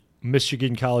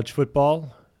Michigan college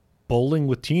football, bowling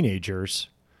with teenagers,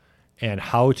 and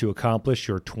how to accomplish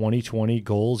your 2020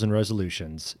 goals and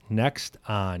resolutions. Next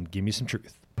on Give Me Some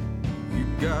Truth. You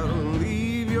gotta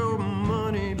leave your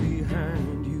money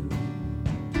behind you.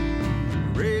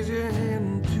 Raise your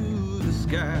hand to the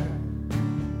sky.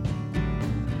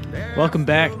 Welcome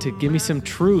back to Give Me Some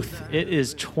Truth. It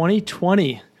is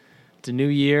 2020. It's a new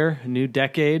year, a new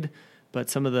decade, but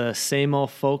some of the same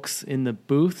old folks in the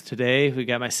booth. Today, we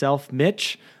got myself,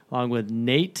 Mitch, along with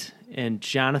Nate and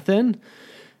Jonathan.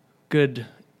 Good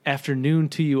afternoon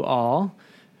to you all.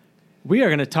 We are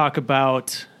going to talk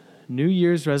about New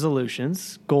Year's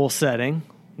resolutions, goal setting,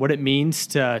 what it means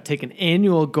to take an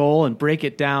annual goal and break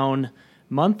it down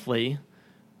monthly.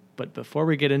 But before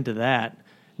we get into that,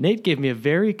 Nate gave me a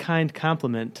very kind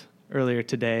compliment earlier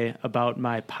today about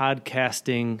my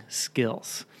podcasting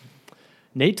skills.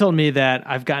 Nate told me that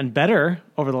I've gotten better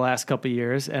over the last couple of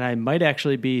years, and I might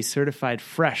actually be certified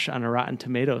fresh on a Rotten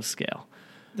Tomatoes scale.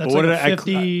 That's like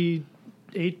 58%.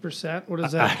 What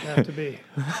does that have to be?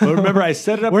 Well, remember, I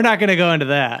set it up. We're not going to go into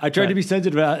that. I tried to be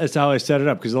sensitive as to how I set it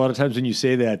up, because a lot of times when you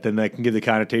say that, then that can give the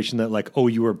connotation that, like, oh,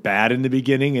 you were bad in the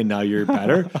beginning and now you're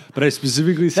better. But I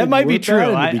specifically said that might you be were true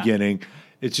bad in the beginning.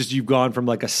 It's just you've gone from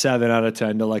like a 7 out of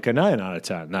 10 to like a 9 out of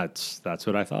 10. That's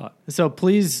what I thought. So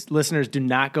please, listeners, do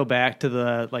not go back to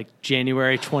the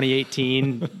January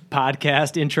 2018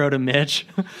 podcast intro to Mitch,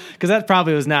 because that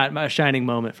probably was not a shining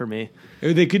moment for me.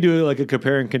 They could do like a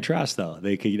compare and contrast, though.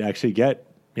 They could actually get,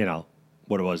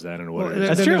 what it was then and what it is.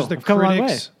 That's true. There's the I've come a long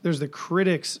way. There's the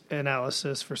critics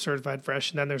analysis for Certified Fresh,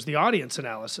 and then there's the audience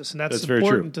analysis. And that's very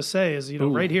important true. to say is,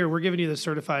 right here, we're giving you the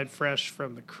Certified Fresh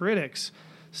from the critics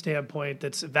standpoint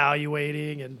that's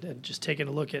evaluating and just taking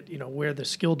a look at, where the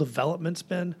skill development's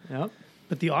been. Yep.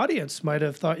 But the audience might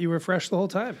have thought you were fresh the whole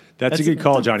time. That's a good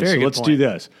call, Johnny. So let's do point.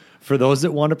 this. For those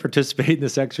that want to participate in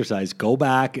this exercise, go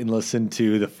back and listen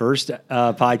to the first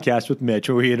podcast with Mitch,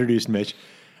 where we introduced Mitch,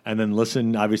 and then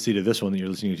listen, obviously, to this one that you're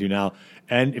listening to now.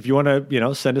 And if you want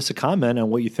to, send us a comment on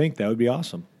what you think, that would be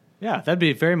awesome. Yeah, that'd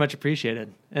be very much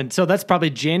appreciated. And so that's probably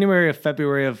January or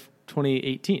February of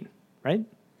 2018, right?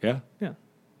 Yeah. Yeah.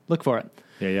 Look for it.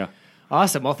 Yeah.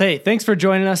 Awesome. Well, hey, thanks for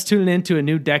joining us, tuning in to a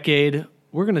new decade.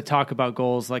 We're going to talk about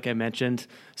goals, like I mentioned.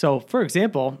 So, for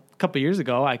example, a couple of years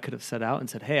ago, I could have set out and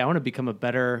said, hey, I want to become a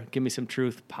better Give Me Some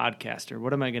Truth podcaster.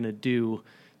 What am I going to do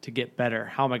to get better?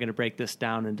 How am I going to break this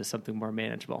down into something more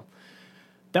manageable?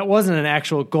 That wasn't an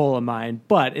actual goal of mine,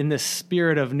 but in the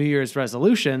spirit of New Year's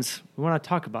resolutions, we want to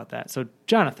talk about that. So,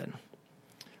 Jonathan,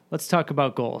 let's talk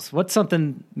about goals. What's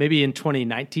something maybe in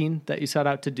 2019 that you set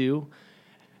out to do?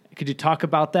 Could you talk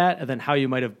about that and then how you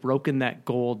might have broken that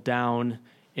goal down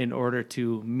in order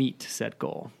to meet said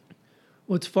goal?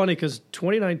 Well, it's funny because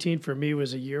 2019 for me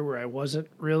was a year where I wasn't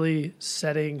really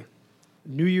setting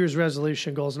New Year's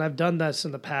resolution goals. And I've done this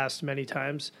in the past many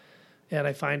times. And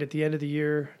I find at the end of the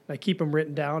year, I keep them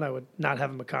written down. I would not have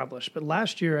them accomplished. But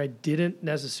last year, I didn't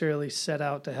necessarily set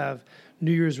out to have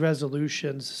New Year's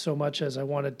resolutions so much as I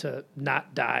wanted to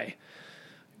not die,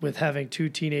 with having 2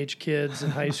 teenage kids in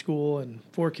high school and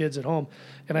 4 kids at home.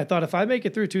 And I thought, if I make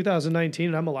it through 2019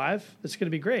 and I'm alive, it's going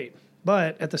to be great.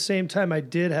 But at the same time, I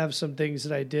did have some things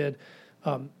that I did.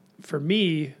 For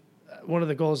me, one of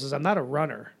the goals is I'm not a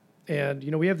runner. And,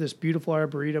 we have this beautiful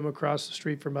arboretum across the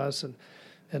street from us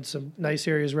and some nice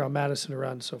areas around Madison to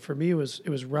run. So for me, it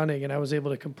was running, and I was able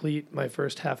to complete my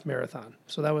first half marathon.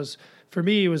 So that was, for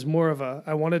me, it was more of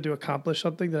I wanted to accomplish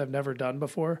something that I've never done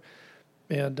before.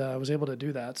 And I was able to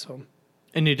do that.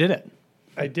 And you did it.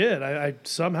 I did. I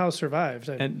somehow survived.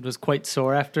 And was quite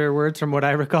sore afterwards, from what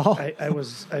I recall. It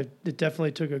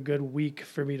definitely took a good week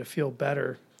for me to feel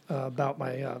better about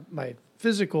my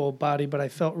physical body, but I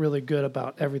felt really good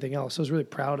about everything else. I was really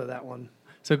proud of that one.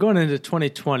 So going into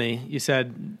 2020, you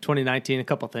said 2019, a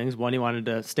couple things. One, you wanted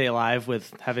to stay alive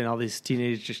with having all these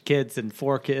teenage kids and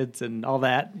 4 kids and all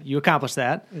that. You accomplished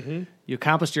that. Mm-hmm. You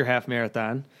accomplished your half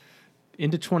marathon.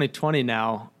 Into 2020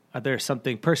 now, are there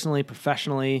something personally,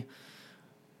 professionally,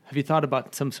 have you thought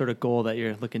about some sort of goal that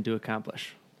you're looking to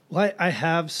accomplish? Well, I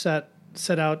have set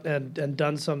out and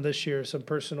done some this year, some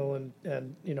personal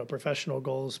and professional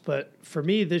goals. But for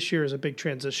me, this year is a big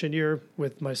transition year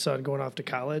with my son going off to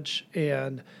college.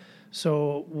 And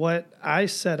so what I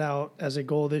set out as a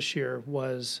goal this year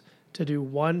was to do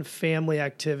one family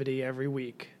activity every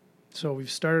week. So we've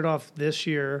started off this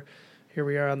year. Here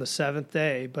we are on the 7th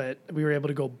day, but we were able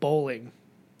to go bowling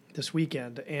this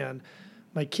weekend. And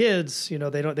my kids,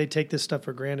 they take this stuff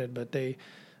for granted, but they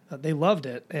loved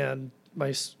it. And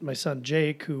my son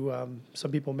Jake, who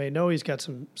some people may know, he's got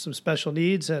some special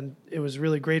needs, and it was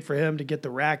really great for him to get the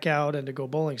rack out and to go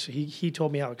bowling. So he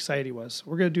told me how excited he was.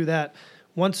 We're going to do that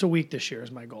once a week this year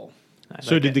is my goal.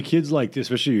 So did the kids, like,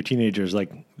 especially your teenagers,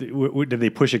 like, did they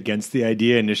push against the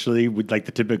idea initially with, like,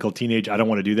 the typical teenage, I don't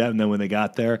want to do that, and then when they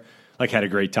got there, like, had a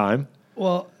great time?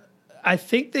 Well, I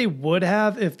think they would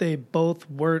have if they both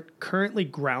weren't currently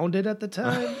grounded at the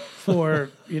time for,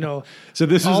 So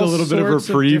this is a little bit of a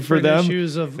reprieve for them?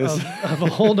 Issues of a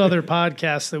whole nother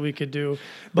podcast that we could do.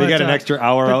 They got an extra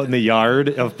hour out in the yard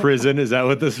of prison. Is that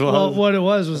what this was? Well, what it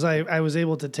was I was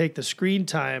able to take the screen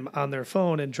time on their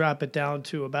phone and drop it down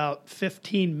to about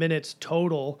 15 minutes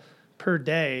total per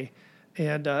day.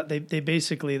 And they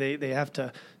basically, they have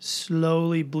to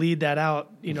slowly bleed that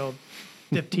out,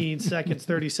 15 seconds,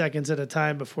 30 seconds at a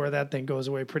time before that thing goes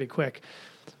away pretty quick.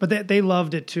 But they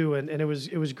loved it too, and it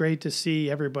was great to see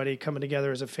everybody coming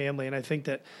together as a family. And I think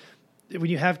that when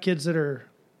you have kids that are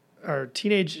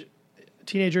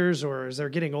teenagers or as they're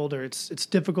getting older, it's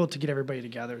difficult to get everybody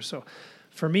together. So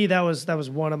for me, that was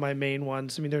one of my main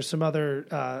ones. I mean, there's some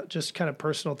other just kind of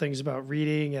personal things about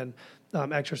reading and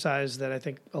exercise that I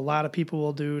think a lot of people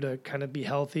will do to kind of be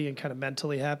healthy and kind of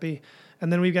mentally happy.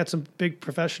 And then we've got some big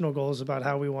professional goals about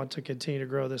how we want to continue to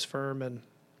grow this firm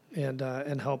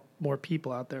and help more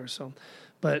people out there. So,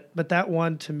 but that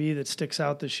one to me that sticks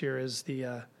out this year is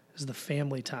the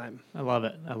family time. I love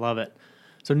it.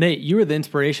 So Nate, you were the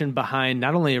inspiration behind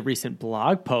not only a recent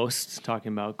blog post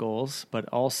talking about goals, but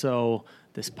also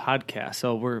this podcast.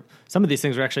 So some of these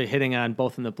things we're actually hitting on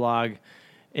both in the blog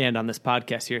and on this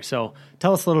podcast here. So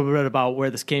tell us a little bit about where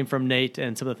this came from, Nate,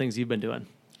 and some of the things you've been doing.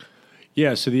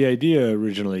 Yeah, so the idea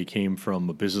originally came from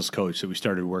a business coach that we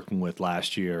started working with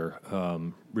last year,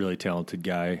 really talented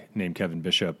guy named Kevin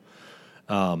Bishop.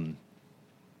 And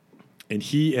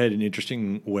he had an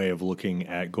interesting way of looking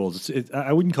at goals.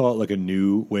 I wouldn't call it like a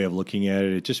new way of looking at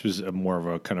it. It just was more of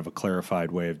a kind of a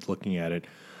clarified way of looking at it.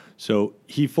 So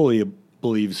he fully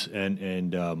believes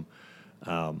and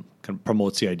kind of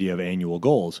promotes the idea of annual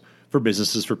goals for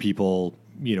businesses, for people,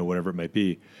 whatever it might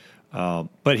be.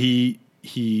 But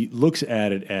he looks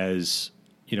at it as,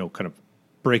 kind of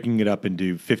breaking it up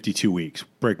into 52 weeks,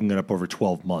 breaking it up over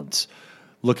 12 months,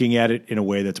 looking at it in a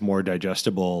way that's more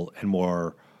digestible and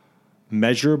more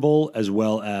measurable, as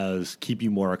well as keep you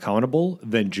more accountable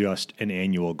than just an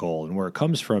annual goal. And where it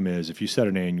comes from is if you set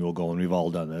an annual goal, and we've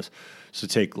all done this, so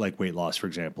take like weight loss, for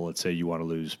example. Let's say you want to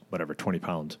lose 20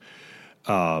 pounds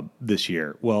this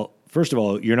year. Well, first of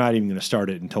all, you're not even going to start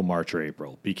it until March or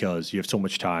April because you have so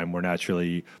much time. We're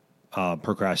naturally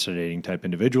procrastinating type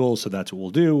individuals. So that's what we'll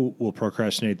do. We'll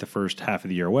procrastinate the first half of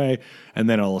the year away. And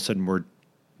then all of a sudden we're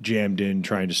jammed in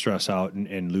trying to stress out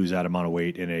and lose that amount of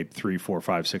weight in a 3, 4,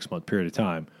 5, 6 month period of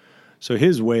time. So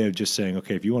his way of just saying,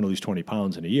 okay, if you want to lose 20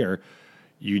 pounds in a year,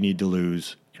 you need to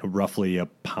lose roughly a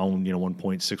pound,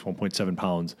 1.6, 1.7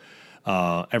 pounds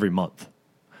every month.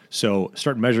 So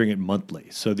start measuring it monthly.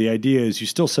 So the idea is you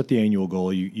still set the annual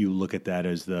goal. You look at that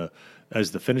as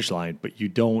the finish line, but you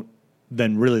don't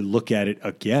then really look at it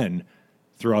again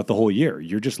throughout the whole year.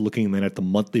 You're just looking then at the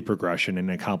monthly progression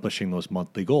and accomplishing those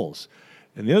monthly goals.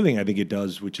 And the other thing I think it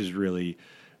does, which is really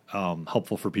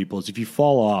helpful for people, is if you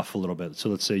fall off a little bit. So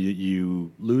let's say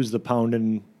you lose the pound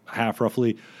and a half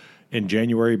roughly in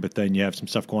January, but then you have some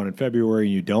stuff going on in February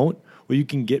and you don't. Well, you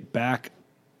can get back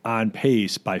on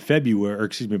pace by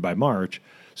by March.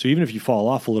 So even if you fall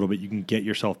off a little bit, you can get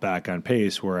yourself back on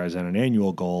pace. Whereas on an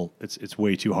annual goal, it's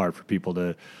way too hard for people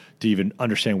to even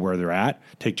understand where they're at.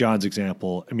 Take John's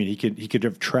example. I mean, he could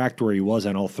have tracked where he was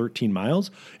on all 13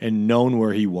 miles and known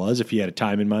where he was if he had a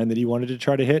time in mind that he wanted to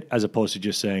try to hit, as opposed to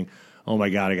just saying, oh my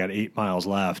God, I got 8 miles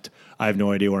left. I have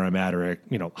no idea where I'm at or,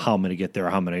 how I'm going to get there,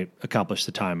 how I'm going to accomplish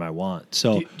the time I want.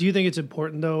 So do you think it's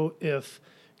important though, if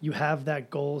you have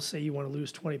that goal, say you want to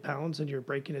lose 20 pounds and you're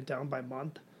breaking it down by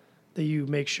month, that you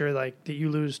make sure that you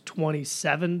lose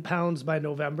 27 pounds by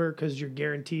November because you're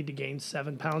guaranteed to gain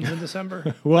 7 pounds in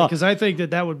December? Well, because I think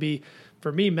that would be,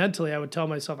 for me mentally, I would tell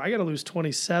myself, I got to lose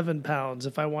 27 pounds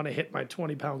if I want to hit my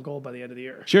 20-pound goal by the end of the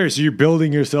year. Sure. So you're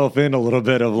building yourself in a little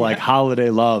bit of holiday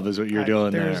love is what you're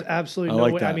doing there. There's absolutely no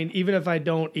way. That. I mean, even if I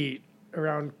don't eat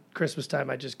around Christmas time,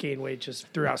 I just gain weight just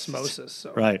through osmosis.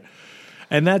 So. Right.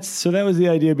 And that was the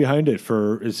idea behind it.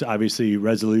 It's obviously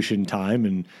resolution time,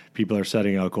 and people are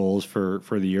setting out goals for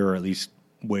the year, or at least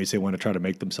ways they want to try to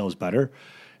make themselves better.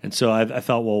 And so I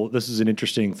thought, well, this is an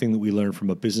interesting thing that we learned from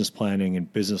a business planning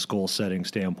and business goal setting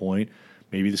standpoint.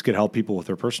 Maybe this could help people with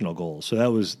their personal goals. So that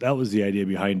was the idea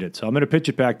behind it. So I'm going to pitch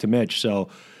it back to Mitch. So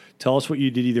tell us what you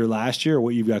did either last year or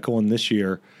what you've got going this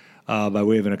year by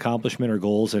way of an accomplishment or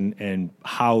goals, and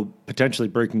how potentially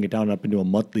breaking it down up into a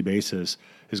monthly basis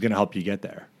is going to help you get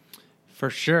there. For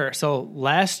sure. So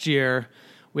last year,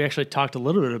 we actually talked a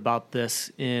little bit about this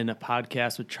in a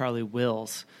podcast with Charlie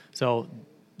Wills. So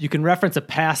you can reference a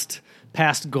past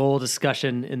goal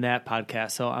discussion in that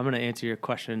podcast. So I'm going to answer your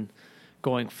question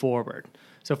going forward.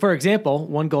 So for example,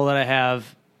 one goal that I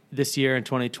have this year in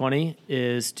 2020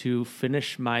 is to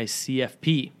finish my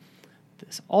CFP.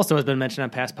 This also has been mentioned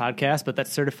on past podcasts, but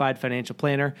that's Certified Financial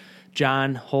Planner.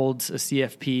 John holds a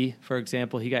CFP, for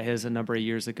example. He got his a number of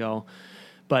years ago.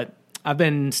 But I've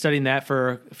been studying that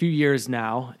for a few years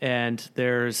now, and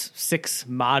there's 6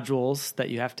 modules that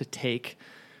you have to take,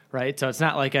 right? So it's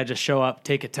not like I just show up,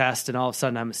 take a test, and all of a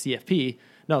sudden I'm a CFP.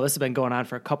 No, this has been going on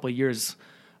for a couple of years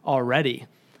already.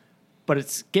 But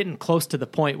it's getting close to the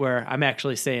point where I'm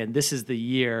actually saying this is the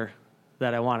year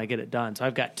that I want to get it done. So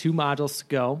I've got 2 modules to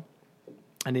go.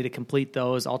 I need to complete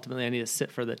those. Ultimately, I need to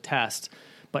sit for the test.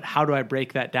 But how do I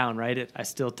break that down, right? I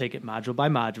still take it module by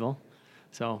module.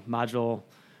 So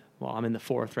I'm in the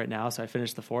 4th right now, so I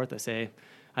finished the 4th. I say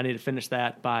I need to finish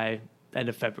that by end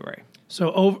of February.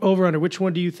 So over under, which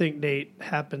one do you think, Nate,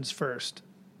 happens first?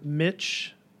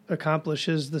 Mitch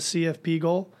accomplishes the CFP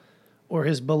goal, or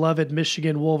his beloved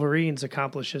Michigan Wolverines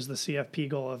accomplishes the CFP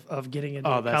goal of getting into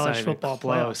college football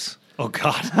playoffs? Oh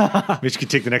God, Mitch could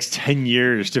take the next 10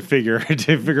 years to figure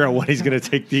out when he's going to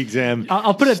take the exam.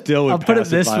 I'll put it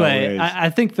this way. I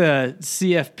think the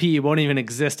CFP won't even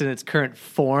exist in its current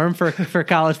form for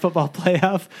college football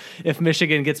playoff if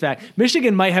Michigan gets back.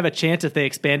 Michigan might have a chance if they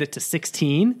expand it to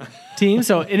 16 teams.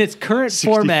 So in its current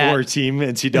 64 format, team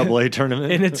NCAA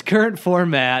tournament. In its current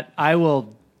format, I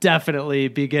will definitely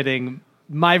be getting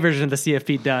my version of the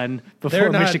CFP done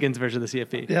before Michigan's version of the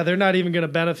CFP. Yeah, they're not even going to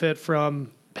benefit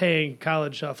from paying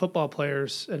college football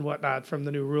players and whatnot from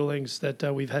the new rulings that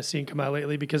we've seen come out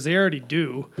lately, because they already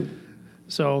do.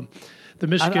 So the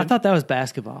Michigan, I thought that was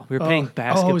basketball. We were paying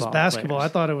basketball. Oh, it was basketball. Players.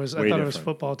 I thought it was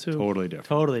football too. Totally different.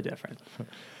 Totally different.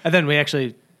 And then we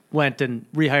actually went and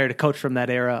rehired a coach from that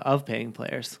era of paying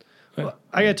players. Well,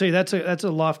 I got to tell you, that's a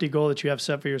lofty goal that you have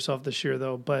set for yourself this year,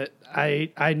 though. But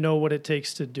I know what it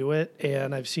takes to do it,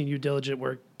 and I've seen you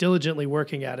diligently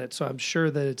working at it. So I'm sure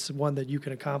that it's one that you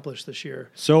can accomplish this year.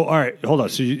 So, all right, hold on.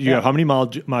 So you have how many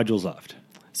modules left?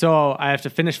 So I have to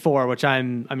finish 4, which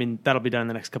that'll be done in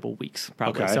the next couple of weeks,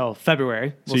 probably. Okay. So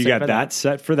February. So you got that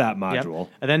set for that module. Yep.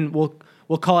 And then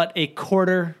we'll call it a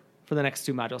quarter for the next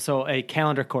 2 modules. So a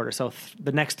calendar quarter. So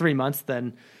the next 3 months,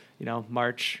 then,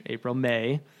 March, April,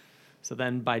 May. So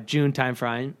then by June time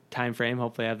frame,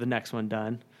 hopefully I have the next one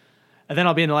done. And then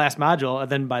I'll be in the last module.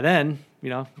 And then by then,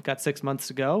 I've got 6 months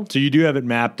to go. So you do have it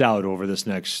mapped out over this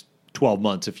next 12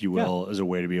 months, if you will, as a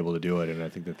way to be able to do it. And I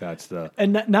think that's the...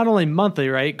 And not only monthly,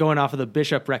 right? Going off of the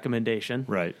Bishop recommendation.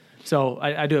 Right. So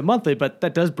I do it monthly, but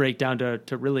that does break down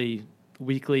to really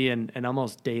weekly and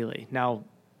almost daily. Now,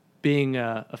 being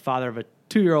a father of a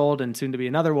 2-year-old and soon to be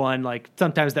another one, like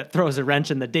sometimes that throws a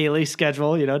wrench in the daily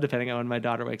schedule, depending on when my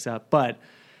daughter wakes up. But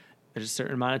there's a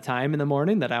certain amount of time in the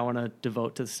morning that I want to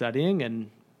devote to studying, and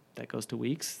that goes to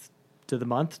weeks, to the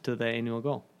month, to the annual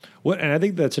goal. And I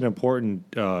think that's an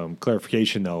important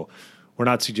clarification, though. We're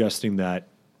not suggesting that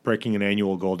breaking an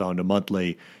annual goal down to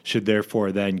monthly should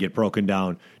therefore then get broken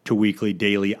down to weekly,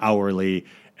 daily, hourly,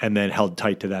 and then held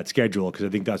tight to that schedule, because I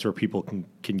think that's where people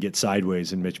can get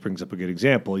sideways. And Mitch brings up a good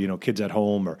example, kids at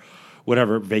home or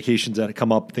whatever, vacations that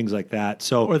come up, things like that.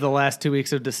 So, or the last 2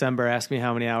 weeks of December, ask me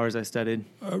how many hours I studied.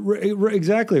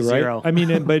 Exactly, right? 0. I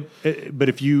mean, but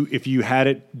if you had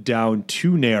it down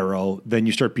too narrow, then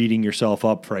you start beating yourself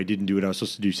up for, I didn't do what I was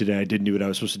supposed to do today. I didn't do what I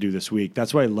was supposed to do this week.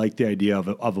 That's why I like the idea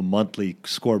of a monthly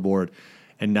scoreboard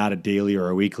and not a daily or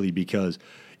a weekly, because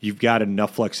you've got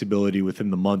enough flexibility within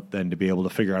the month then to be able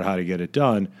to figure out how to get it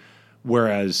done.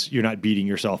 Whereas you're not beating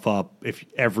yourself up if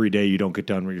every day you don't get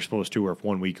done what you're supposed to, or if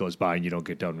 1 week goes by and you don't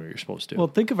get done what you're supposed to. Well,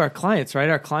 think of our clients, right?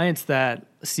 Our clients that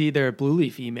see their Blue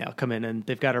Leaf email come in and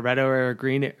they've got a red arrow or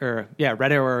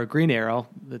a green arrow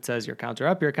that says your accounts are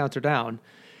up, your accounts are down.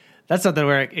 That's something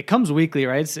where it comes weekly,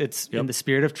 right? It's in the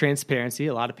spirit of transparency.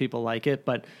 A lot of people like it,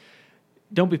 but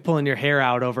don't be pulling your hair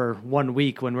out over 1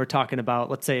 week when we're talking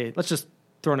about, let's just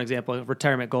throw an example, a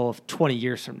retirement goal of 20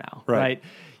 years from now, right?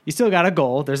 You still got a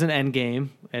goal. There's an end game,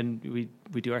 and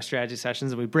we do our strategy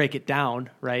sessions and we break it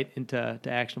down, right, into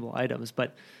actionable items.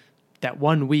 But that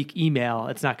 1 week email,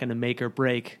 it's not going to make or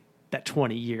break that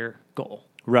 20-year goal.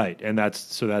 Right, and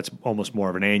that's almost more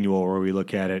of an annual where we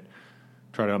look at it,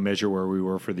 try to measure where we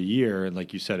were for the year, and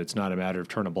like you said, it's not a matter of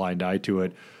turn a blind eye to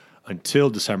it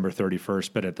until December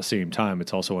 31st. But at the same time,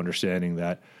 it's also understanding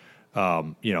that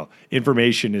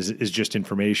Information is just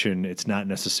information. It's not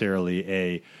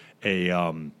necessarily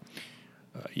a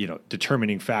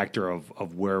determining factor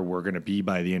of where we're going to be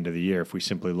by the end of the year if we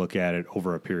simply look at it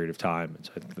over a period of time. And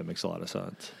so I think that makes a lot of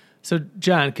sense. So,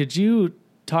 John, could you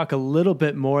talk a little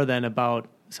bit more then about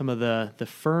some of the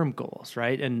firm goals,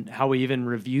 right? And how we even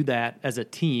review that as a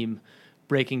team,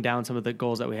 breaking down some of the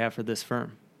goals that we have for this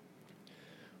firm.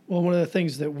 Well, one of the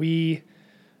things that we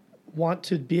want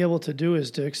to be able to do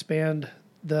is to expand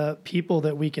the people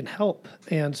that we can help.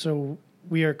 And so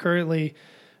we are currently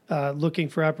looking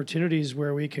for opportunities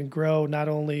where we can grow not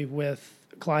only with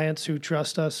clients who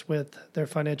trust us with their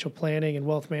financial planning and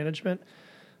wealth management,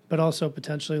 but also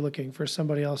potentially looking for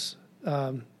somebody else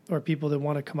or people that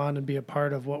want to come on and be a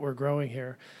part of what we're growing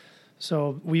here.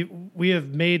 So we have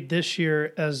made this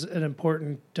year as an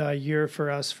important year for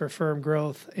us for firm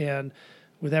growth, and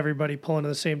with everybody pulling in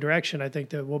the same direction, I think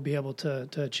that we'll be able to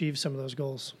achieve some of those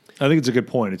goals. I think it's a good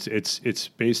point. It's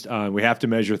based on, we have to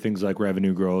measure things like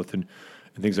revenue growth and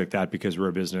things like that because we're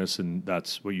a business, and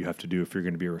that's what you have to do if you're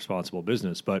going to be a responsible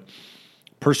business. But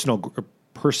personnel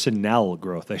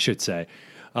growth, I should say,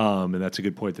 and that's a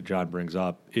good point that John brings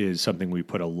up, is something we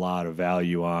put a lot of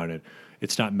value on. And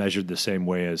it's not measured the same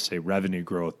way as, say, revenue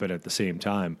growth, but at the same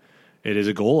time, it is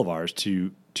a goal of ours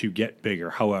to get bigger.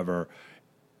 However,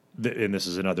 and this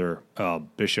is another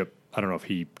Bishop, I don't know if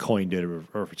he coined it or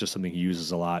if it's just something he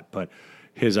uses a lot, but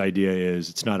his idea is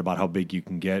it's not about how big you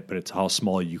can get, but it's how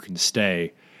small you can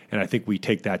stay. And I think we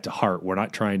take that to heart. We're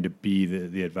not trying to be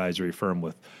the advisory firm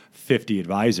with 50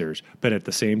 advisors, but at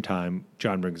the same time,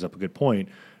 John brings up a good point.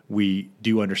 We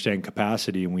do understand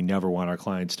capacity, and we never want our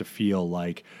clients to feel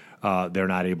like they're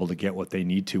not able to get what they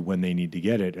need to when they need to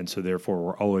get it. And so therefore,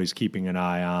 we're always keeping an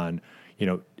eye on,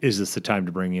 is this the time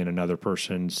to bring in another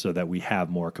person so that we have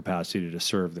more capacity to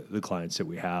serve the clients that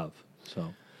we have?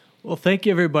 So, well, thank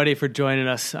you, everybody, for joining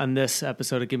us on this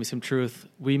episode of Give Me Some Truth.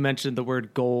 We mentioned the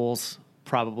word goals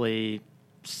probably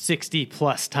 60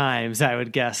 plus times, I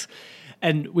would guess.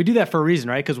 And we do that for a reason,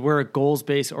 right? Because we're a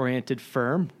goals-based oriented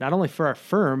firm, not only for our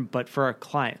firm, but for our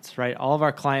clients, right? All of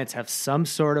our clients have some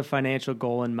sort of financial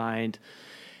goal in mind.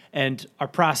 And our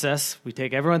process, we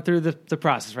take everyone through the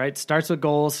process, right? Starts with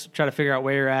goals, try to figure out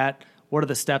where you're at, what are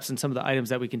the steps and some of the items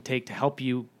that we can take to help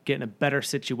you get in a better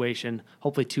situation,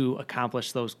 hopefully to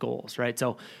accomplish those goals, right?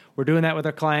 So we're doing that with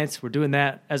our clients. We're doing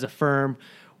that as a firm.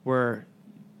 We're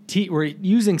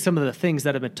using some of the things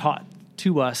that have been taught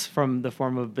to us from the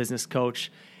form of a business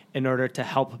coach in order to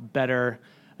help better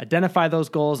identify those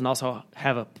goals and also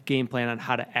have a game plan on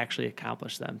how to actually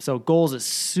accomplish them. So goals is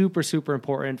super, super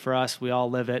important for us. We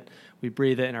all live it. We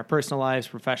breathe it in our personal lives,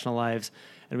 professional lives,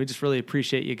 and we just really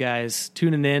appreciate you guys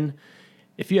tuning in.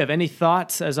 If you have any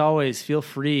thoughts, as always, feel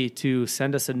free to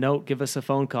send us a note, give us a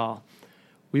phone call.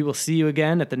 We will see you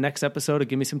again at the next episode of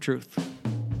Give Me Some Truth.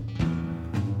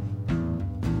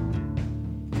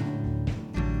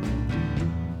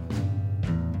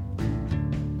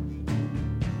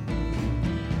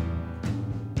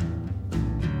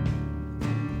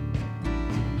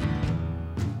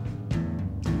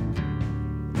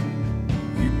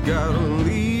 Gotta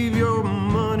leave your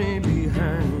money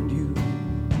behind you.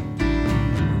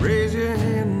 Raise your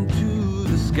hand to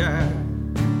the sky.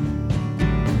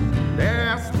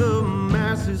 Ask the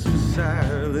masses for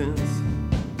silence.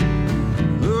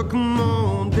 Look 'em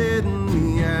all dead in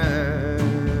the eye.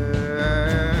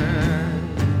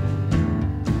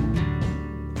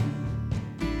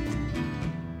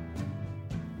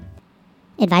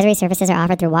 Advisory services are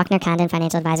offered through Walkner Condon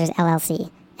Financial Advisors,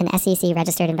 LLC, an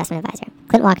SEC-registered investment advisor.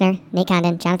 Clint Walkner, Nate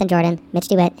Condon, Jonathan Jordan, Mitch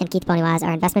DeWitt, and Keith Bonywaz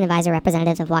are investment advisor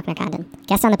representatives of Walkner Condon.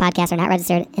 Guests on the podcast are not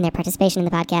registered, and their participation in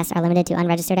the podcast are limited to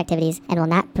unregistered activities and will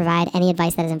not provide any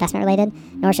advice that is investment-related,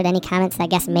 nor should any comments that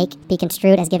guests make be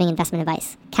construed as giving investment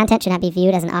advice. Content should not be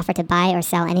viewed as an offer to buy or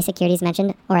sell any securities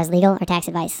mentioned or as legal or tax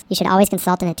advice. You should always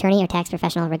consult an attorney or tax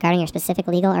professional regarding your specific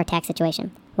legal or tax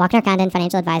situation. Walkner Condon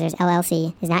Financial Advisors,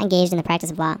 LLC, is not engaged in the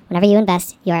practice of law. Whenever you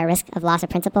invest, you are at risk of loss of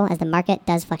principal as the market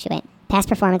does fluctuate. Past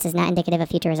performance is not indicative of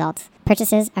future results.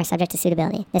 Purchases are subject to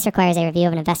suitability. This requires a review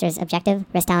of an investor's objective,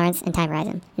 risk tolerance, and time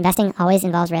horizon. Investing always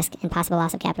involves risk and possible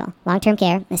loss of capital. Long-term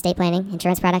care, estate planning,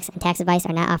 insurance products, and tax advice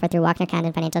are not offered through Walkner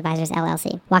Condon Financial Advisors,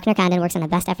 LLC. Walkner Condon works on a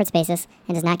best efforts basis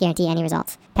and does not guarantee any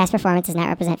results. Past performance does not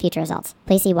represent future results.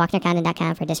 Please see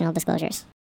WalknerCondon.com for additional disclosures.